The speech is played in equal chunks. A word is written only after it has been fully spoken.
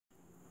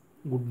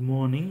Good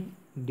morning,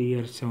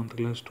 dear 7th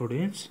class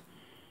students.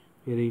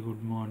 Very good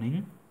morning.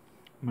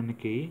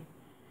 మనకి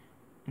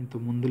ఇంత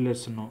ముందు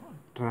lesson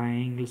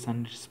triangles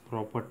and its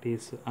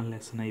properties ఆ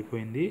lesson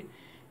అయిపోయింది.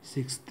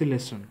 Sixth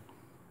lesson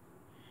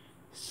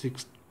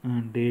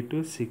date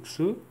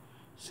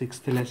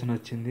 6th lesson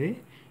వచ్చింది.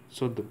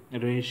 చూద్దాం.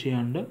 Ratio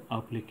and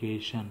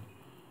application.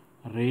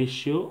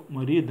 రేషియో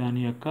మరియు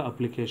దాని యొక్క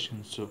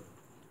అప్లికేషన్స్.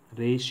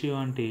 రేషియో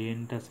అంటే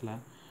ఏంటి, అసలు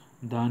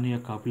దాని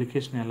యొక్క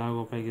అప్లికేషన్ ఎలాగ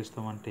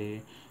ఉపయోగిస్తామంటే,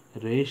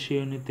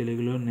 రేషియోని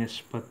తెలుగులో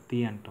నిష్పత్తి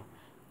అంటాం.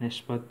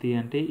 నిష్పత్తి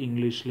అంటే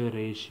ఇంగ్లీష్లో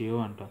రేషియో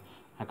అంటాం.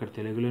 అక్కడ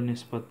తెలుగులో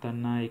నిష్పత్తి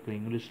అన్నా, ఇక్కడ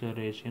ఇంగ్లీష్లో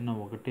రేషియో అన్న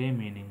ఒకటే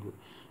మీనింగు.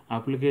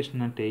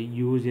 అప్లికేషన్ అంటే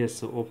యూజెస్,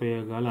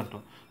 ఉపయోగాలు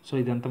అంటాం. సో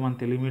ఇదంతా మన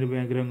తెలుగు మీడియం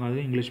బ్యాక్గ్రౌండ్ కాదు,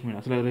 ఇంగ్లీష్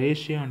మీడియం. అసలు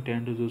రేషియో అంటే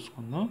ఏంటో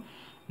చూసుకుందాం.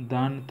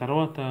 దాని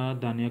తర్వాత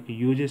దాని యొక్క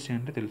యూజెస్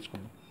ఏంటో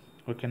తెలుసుకుందాం.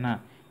 ఓకేనా,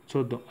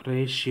 చూద్దాం.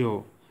 Ratio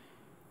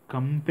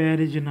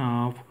comparison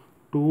of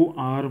 2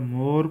 or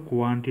more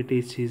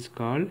quantities is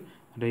called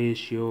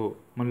ratio.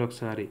 మళ్ళీ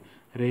ఒకసారి,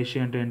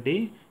 రేషియో అంటే ఏంటి?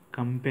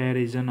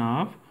 Comparison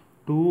of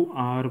 2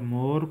 or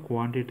more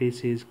quantities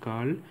is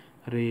called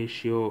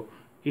ratio.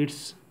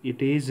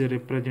 It is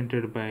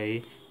represented by,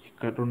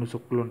 ఇక్కడ 2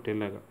 చుక్కలు ఉంటాయి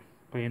ఇలాగా,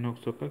 పైన ఒక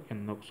చుక్క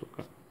కింద ఒక చుక్క.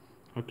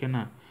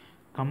 ఓకేనా,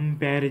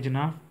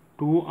 comparison of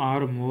 2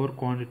 or more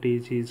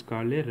quantities is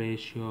called a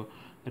ratio.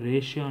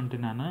 Ratio అంటే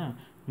నాన్న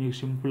మీకు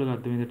సింపుల్గా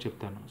అర్థమైందో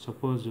చెప్తాను.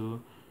 సపోజు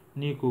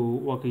నీకు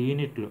ఒక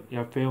యూనిట్లో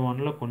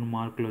FA1లో కొన్ని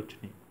మార్కులు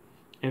వచ్చినాయి.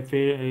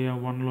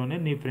 FA1లోనే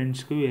నీ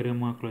ఫ్రెండ్స్కి వేరే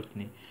మార్కులు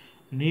వచ్చినాయి.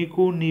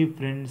 నీకు నీ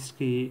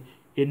ఫ్రెండ్స్కి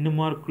ఎన్ని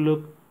మార్కులు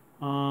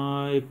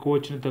ఎక్కువ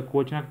వచ్చినాయి తక్కువ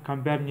వచ్చినా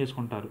కంపేర్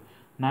చేసుకుంటారు.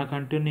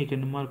 నాకంటే నీకు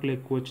ఎన్ని మార్కులు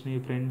ఎక్కువ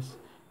వచ్చినాయి ఫ్రెండ్స్,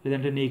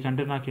 లేదంటే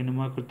నీకంటే నాకు ఎన్ని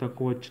మార్కులు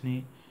తక్కువ వచ్చినాయి,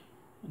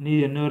 నీ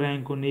ఎన్నో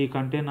ర్యాంకు,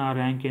 నీకంటే నా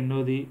ర్యాంక్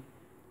ఎన్నోది,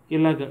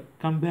 ఇలాగ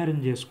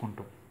కంపారిజన్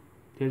చేసుకుంటాం.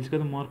 తెలుసు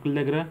కదా, మార్కుల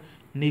దగ్గర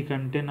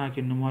నీకంటే నాకు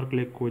ఎన్ని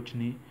మార్కులు ఎక్కువ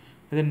వచ్చినాయి,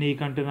 లేదా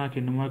నీకంటే నాకు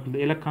ఎన్ని మార్కులు,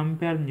 ఇలా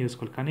కంపారిజన్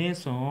చేసుకోవాలి.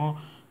 కనీసం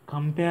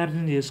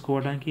కంపారిజన్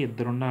చేసుకోవడానికి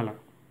ఇద్దరు ఉండాలి.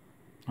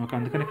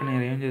 అందుకని ఇక్కడ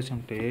నేను ఏం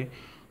చేసామంటే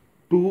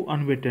 2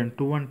 అని పెట్టాను.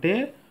 2 అంటే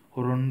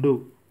 2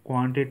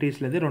 క్వాంటిటీస్,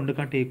 లేదా 2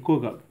 కంటే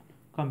ఎక్కువగా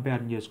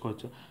కంపారిజన్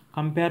చేసుకోవచ్చు.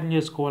 కంపారిజన్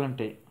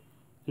చేసుకోవాలంటే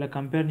ఇలా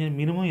కంపారిజన్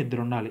మినిమం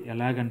ఇద్దరు ఉండాలి.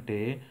 ఎలాగంటే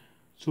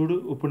చూడు,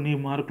 ఇప్పుడు నీ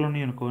మార్కులు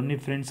ఉన్నాయి అనుకో, నీ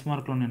ఫ్రెండ్స్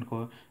మార్కులు ఉన్నాయి అనుకో,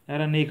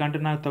 ఎరా నీకంటే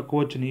నాకు తక్కువ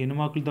వచ్చినాయి, ఎన్ని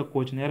మార్కులు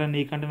తక్కువ వచ్చినాయి, ఎరా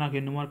నీకంటే నాకు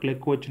ఎన్ని మార్కులు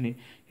ఎక్కువ వచ్చినాయి,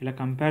 ఇలా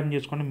కంపారిజన్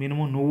చేసుకుంటే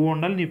మినిమం నువ్వు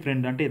ఉండాలి, నీ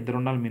ఫ్రెండ్, అంటే ఇద్దరు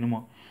ఉండాలి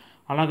మినిమం.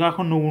 అలా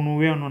కాకుండా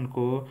నువ్వే ఉన్నావు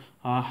అనుకో,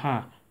 ఆహా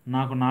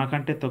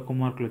నాకంటే తక్కువ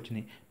మార్కులు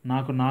వచ్చినాయి,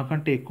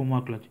 నాకంటే ఎక్కువ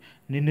మార్కులు వచ్చినాయి,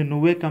 నిన్ను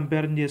నువ్వే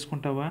కంపారిజన్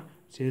చేసుకుంటావా?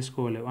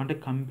 చేసుకోలేవు. అంటే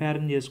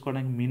కంపారిజన్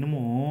చేసుకోవడానికి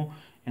మినిమం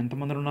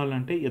ఎంతమంది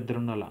ఉండాలంటే ఇద్దరు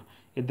ఉండాలి.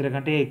 ఇద్దరు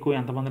కంటే ఎక్కువ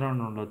ఎంతమంది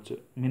ఉండవచ్చు.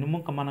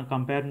 మినిమం మనం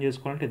కంపారిజన్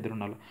చేసుకోవాలంటే ఇద్దరు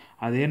ఉండాలి.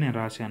 అదే నేను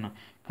రాశాను.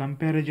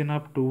 Comparison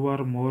of 2 or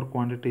more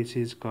quantities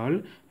is called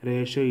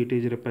ratio. It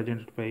is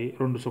represented by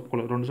 2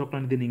 చుక్కలు. 2 చుక్కలు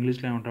అంటే దీన్ని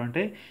ఇంగ్లీష్లో ఏమంటాం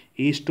అంటే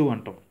ఈజ్-టు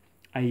అంటాం.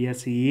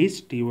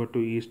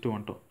 ISEAS-TO2 ఈజ్-టు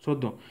అంటాం.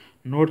 చూద్దాం,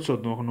 నోట్స్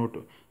చూద్దాం. ఒక note.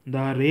 The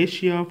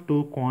ratio of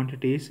 2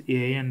 quantities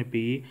A and B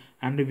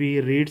and we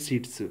read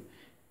it's.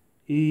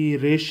 ఈ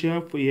ratio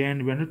of A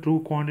and B అంటే 2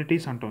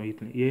 quantities అంటాం.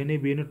 వీటిని ఏని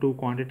బీని 2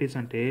 quantities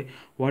అంటే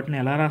వాటిని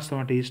ఎలా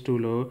రాస్తామంటే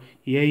ఈజ్-టులో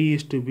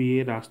A:B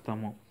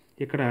రాస్తాము.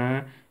 ఇక్కడ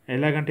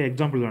ఎలాగంటే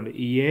ఎగ్జాంపుల్ చూడండి,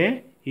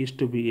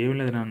 A:B ఏం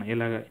లేదు నాన్న,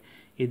 ఇలాగ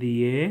ఇది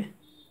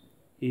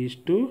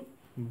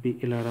A:B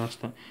ఇలా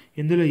రాస్తాం.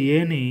 ఇందులో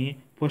ఏని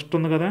ఫస్ట్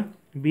ఉంది కదా,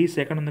 B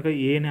సెకండ్ ఉంది కదా,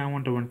 ఏని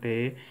ఏమంటాం అంటే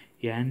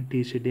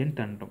యాంటీసిడెంట్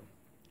అంటాం.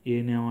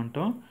 ఏని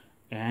ఏమంటాం?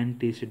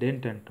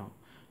 యాంటీసిడెంట్ అంటాం.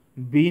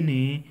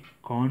 బీని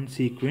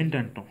కాన్సిక్వెంట్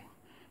అంటాం.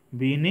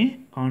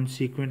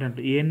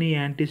 ఏని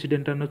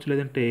యాంటీసిడెంట్ అనొచ్చు,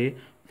 లేదంటే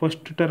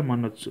ఫస్ట్ టర్మ్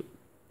అనొచ్చు.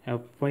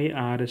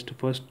 FIRST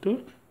ఫస్ట్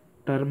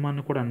టర్మ్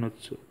అని కూడా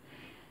అనొచ్చు.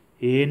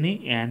 ఏని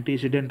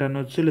యాంటీసిడెంట్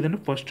అనొచ్చు, లేదంటే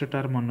ఫస్ట్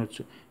టర్మ్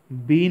అనొచ్చు.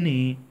 బీని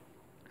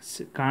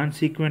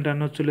కాన్సిక్వెంట్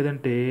అనొచ్చు,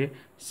 లేదంటే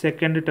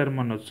సెకండ్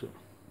టర్మ్ అనొచ్చు.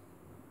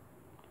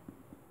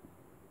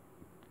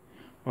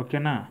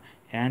 ఓకేనా,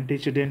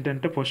 యాంటీసిడెంట్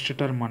అంటే ఫస్ట్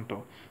టర్మ్ అంటాం.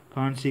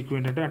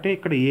 కాన్సిక్వెంట్ అంటే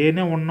ఇక్కడ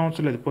ఏనే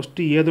ఉండవసరం లేదు, ఫస్ట్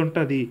ఏది ఉంటే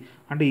అది,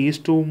 అంటే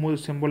ఈజ్-టు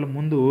సింబల్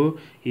ముందు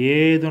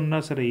ఏది ఉన్నా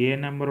సరే, ఏ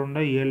నెంబర్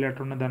ఉన్నా ఏ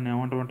లెటర్ ఉన్నా దాన్ని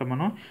ఏమంటామంటే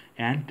మనం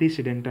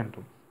యాంటీసిడెంట్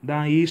అంటాం.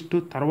 ఈజ్-టు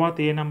తర్వాత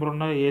ఏ నెంబర్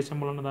ఉన్నా ఏ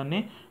సింబల్ ఉన్నా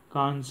దాన్ని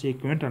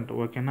కాన్సిక్వెంట్ అంటాం.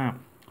 ఓకేనా,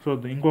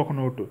 చూద్దాం. ఇంకొక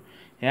నోటు,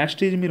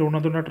 యాస్టీజ్ మీరు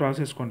ఉన్నట్టు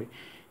రాసేసుకోండి.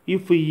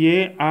 If A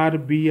or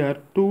B are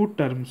 2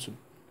 terms,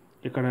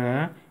 ఇక్కడ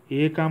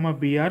A,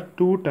 B are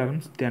 2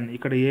 terms, then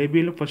ఇక్కడ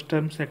ABలో ఫస్ట్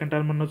టర్మ్ సెకండ్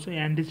టర్మ్ అనొచ్చు,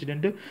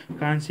 యాంటీసిడెంట్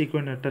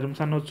కాన్సిక్వెంట్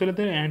టర్మ్స్ అనొచ్చు,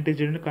 లేదా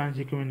యాంటీసిడెంట్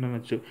కాన్సిక్వెంట్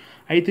అనొచ్చు.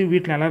 అయితే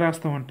వీటిని ఎలా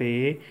రాస్తామంటే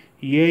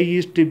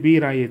A:B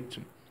రాయొచ్చు,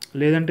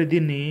 లేదంటే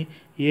దీన్ని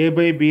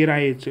A/B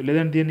రాయొచ్చు,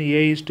 లేదంటే దీన్ని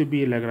A:B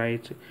ఇలాగ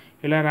రాయొచ్చు.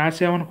 ఇలా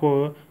రాసామనుకో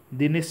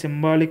దీన్ని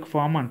సింబాలిక్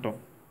ఫామ్ అంటాం.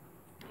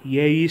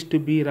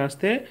 A:B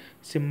రాస్తే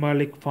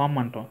సింబాలిక్ ఫామ్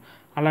అంటాం.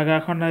 అలా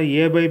కాకుండా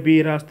A/B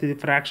రాస్తే ఇది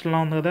ఫ్రాక్షన్లో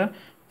ఉంది కదా,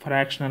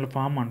 ఫ్రాక్షనల్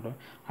ఫామ్ అంటాం.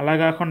 అలా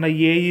కాకుండా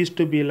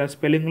A:B ఇలా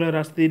స్పెల్లింగ్లో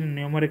రాస్తే దీన్ని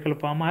numerical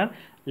form are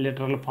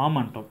literal form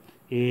అంటాం.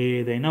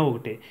 ఏదైనా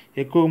ఒకటే.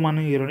 ఎక్కువ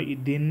మనం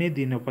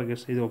దీన్ని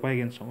ఉపయోగిస్తాం, ఇది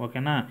ఉపయోగించాం.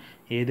 ఓకేనా,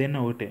 ఏదైనా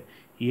ఒకటే.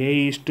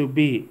 A:B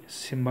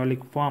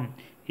symbolic form,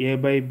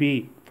 A/B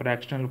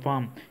fractional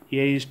form,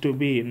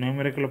 A:B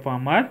numerical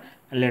form are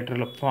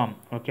lateral form.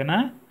 ఓకేనా,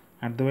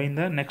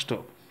 అర్థమైందా? నెక్స్ట్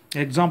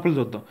ఎగ్జాంపుల్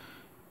చూద్దాం.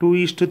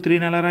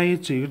 2:3 ఎలా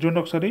రాయొచ్చు ఇక్కడ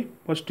చూడండి ఒకసారి.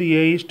 ఫస్ట్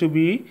A:B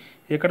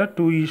ఇక్కడ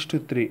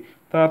 2:3,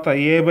 తర్వాత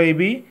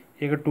A/B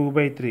ఇక్కడ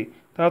 2/3,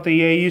 తర్వాత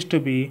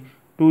A:B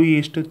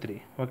 2:3.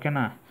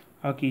 ఓకేనా,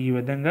 ఓకే, ఈ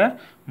విధంగా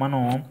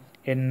మనం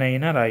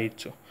ఎన్నైనా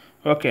రాయొచ్చు.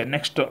 ఓకే,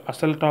 నెక్స్ట్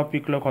అసలు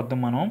టాపిక్లోకి వద్దాం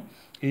మనం.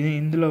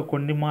 ఇందులో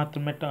కొన్ని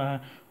మాత్రమే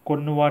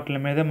కొన్ని వాటి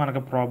మీద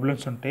మనకు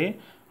ప్రాబ్లమ్స్ ఉంటాయి.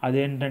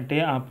 అదేంటంటే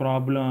ఆ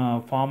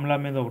ఫార్ములా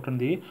మీద ఒకటి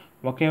ఉంది.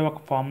 ఒకే ఒక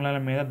ఫార్ములా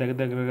మీద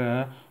దగ్గరగా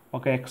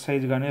ఒక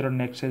ఎక్సైజ్ కానీ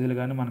 2 ఎక్సైజులు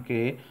కానీ మనకి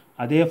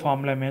అదే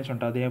ఫార్ములా మీద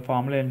ఉంటాయి. అదే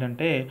ఫార్ములా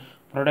ఏంటంటే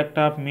product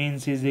of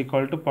means is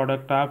equal to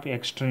product of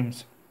extremes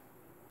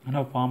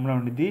అనే ఫార్ములా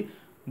ఉండిద్ది.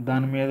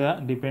 దాని మీద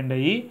డిపెండ్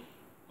అయ్యి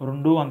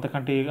 2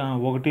 అంతకంటే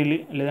 1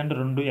 లేదంటే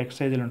 2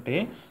 ఎక్సైజులు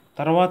ఉంటాయి.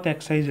 తర్వాత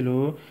ఎక్సైజులు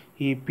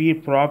ఈ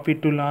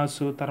ప్రాఫిట్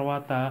లాస్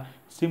తర్వాత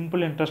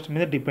సింపుల్ ఇంట్రెస్ట్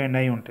మీద డిపెండ్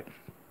అయి ఉంటాయి.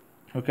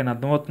 ఓకేనా,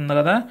 అర్థమవుతుంది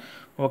కదా?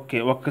 ఓకే,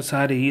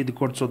 ఒక్కసారి ఇది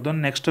కూడా చూద్దాం.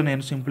 నెక్స్ట్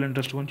నేను సింపుల్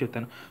ఇంట్రెస్ట్ గురించి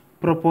చెప్తాను.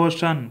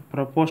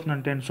 ప్రపోర్షన్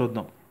అంటే ఏంటి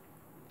చూద్దాం.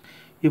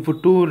 If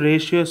 2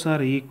 ratios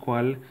are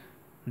equal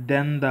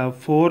then the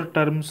 4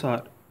 terms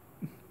are,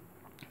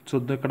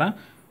 చూద్దాం ఇక్కడ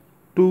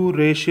 2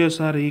 ratios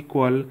are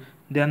equal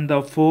then the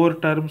 4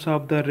 terms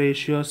of the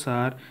ratios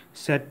are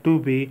set to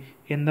be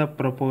in the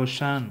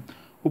proportion.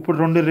 ఇప్పుడు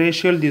 2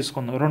 రేషియోలు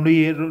తీసుకుందాం.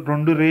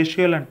 2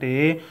 రేషియోలు అంటే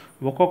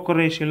ఒక్కొక్క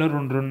రేషియోలో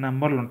 2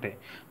 నెంబర్లు ఉంటాయి.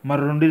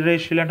 మరి 2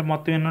 రేషియోలు అంటే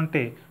మొత్తం ఎన్ని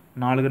ఉంటాయి?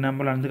 4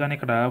 నెంబర్లు. అందుకని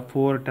ఇక్కడ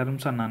 4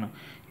 terms అన్నాను.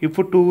 If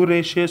 2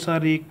 ratios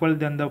are equal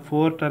then the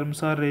 4 terms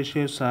are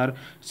ratios are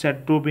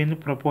set to be in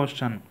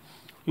proportion.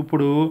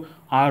 ఇప్పుడు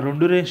ఆ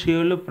 2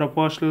 రేషియోలు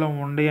ప్రపోర్షన్లో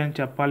ఉండే అని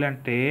చెప్పాలి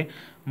అంటే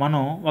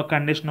మనం ఒక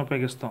కండిషన్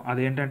ఉపయోగిస్తాం.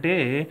 అదేంటంటే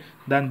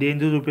దాన్ని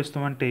దేంతో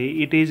చూపిస్తామంటే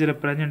ఇట్ ఈజ్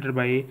రిప్రజెంటెడ్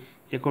బై,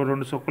 ఇక్కడ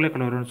 2 చుక్కలు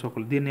ఇక్కడ 2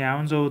 చుక్కలు. దీన్ని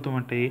ఏమని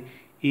చదువుతామంటే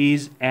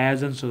ఈజ్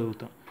యాజ్ అని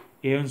చదువుతాం.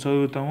 ఏమని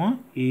చదువుతాము?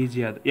 Is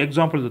as.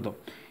 ఎగ్జాంపుల్ చూద్దాం.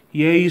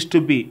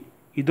 A:B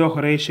ఇది ఒక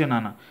రేషియో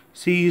నాన్న,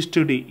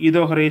 C:D ఇది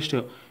ఒక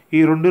రేషియో.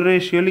 ఈ 2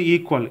 రేషియోలు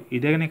ఈక్వల్.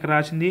 ఇదే కానీ ఇక్కడ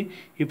రాసింది.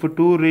 ఇప్పుడు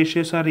 2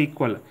 ratios ఆర్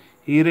ఈక్వల్.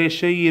 ఈ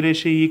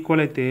రేషియో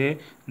ఈక్వల్ అయితే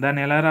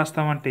దాన్ని ఎలా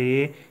రాస్తామంటే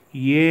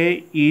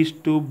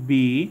A:B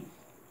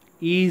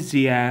ఈజ్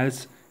యాజ్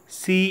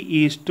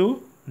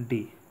C:D.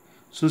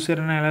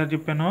 చూసారని ఎలా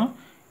చెప్పాను?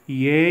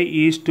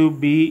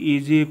 A:B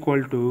is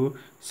equal to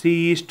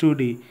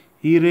C:D.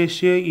 ఈ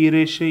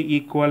రేషియో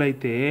ఈక్వల్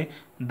అయితే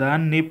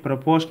దాన్ని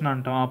ప్రపోర్షన్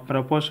అంటాం. ఆ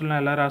ప్రపోర్షన్లో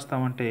ఎలా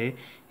రాస్తామంటే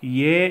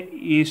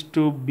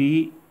A:B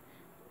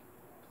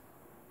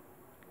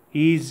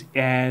ఈజ్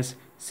యాజ్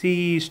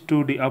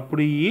C:D.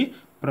 అప్పుడు ఈ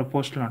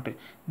ప్రపోర్షన్లు ఉంటాయి.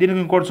 దీనికి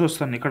ఇంకోటి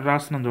చూస్తాను, ఇక్కడ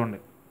రాస్తున్నాను చూడండి.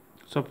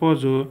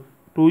 సపోజ్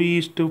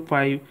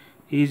 2:5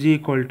 ఈజ్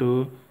ఈక్వల్ టు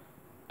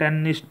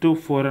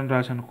 10:4 అని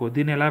రాసి అనుకో.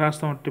 దీన్ని ఎలా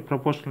రాస్తామంటే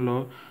ప్రపోర్షన్లో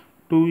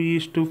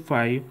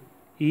 2:5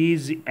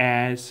 ఈజ్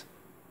యాజ్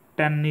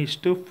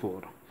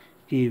 10:4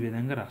 ఈ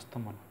విధంగా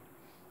రాస్తాం మనం.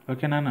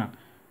 ఓకేనా,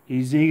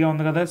 ఈజీగా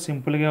ఉంది కదా,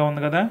 సింపుల్గా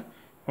ఉంది కదా.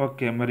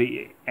 ఓకే, మరి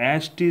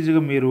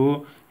యాస్టీజ్గా మీరు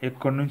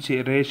ఎక్కడి నుంచి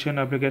రేషియోని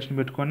అప్లికేషన్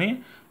పెట్టుకొని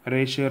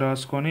రేషియో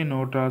రాసుకొని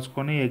నోట్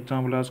రాసుకొని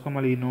ఎగ్జాంపుల్ రాసుకొని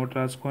మళ్ళీ ఈ నోట్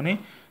రాసుకొని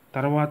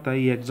తర్వాత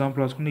ఈ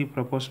ఎగ్జాంపుల్ రాసుకొని ఈ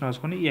ప్రపోర్షన్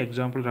రాసుకొని ఈ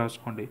ఎగ్జాంపుల్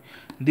రాసుకోండి.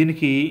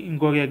 దీనికి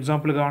ఇంకొక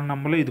ఎగ్జాంపుల్ కావాలని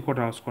నెంబర్లో ఇది కూడా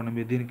రాసుకోండి.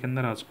 మీరు దీని కింద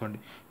రాసుకోండి.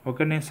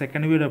 ఓకే, నేను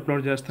సెకండ్ వీడియో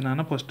అప్లోడ్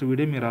చేస్తున్నాను. ఫస్ట్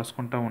వీడియో మీరు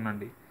రాసుకుంటూ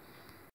ఉండండి.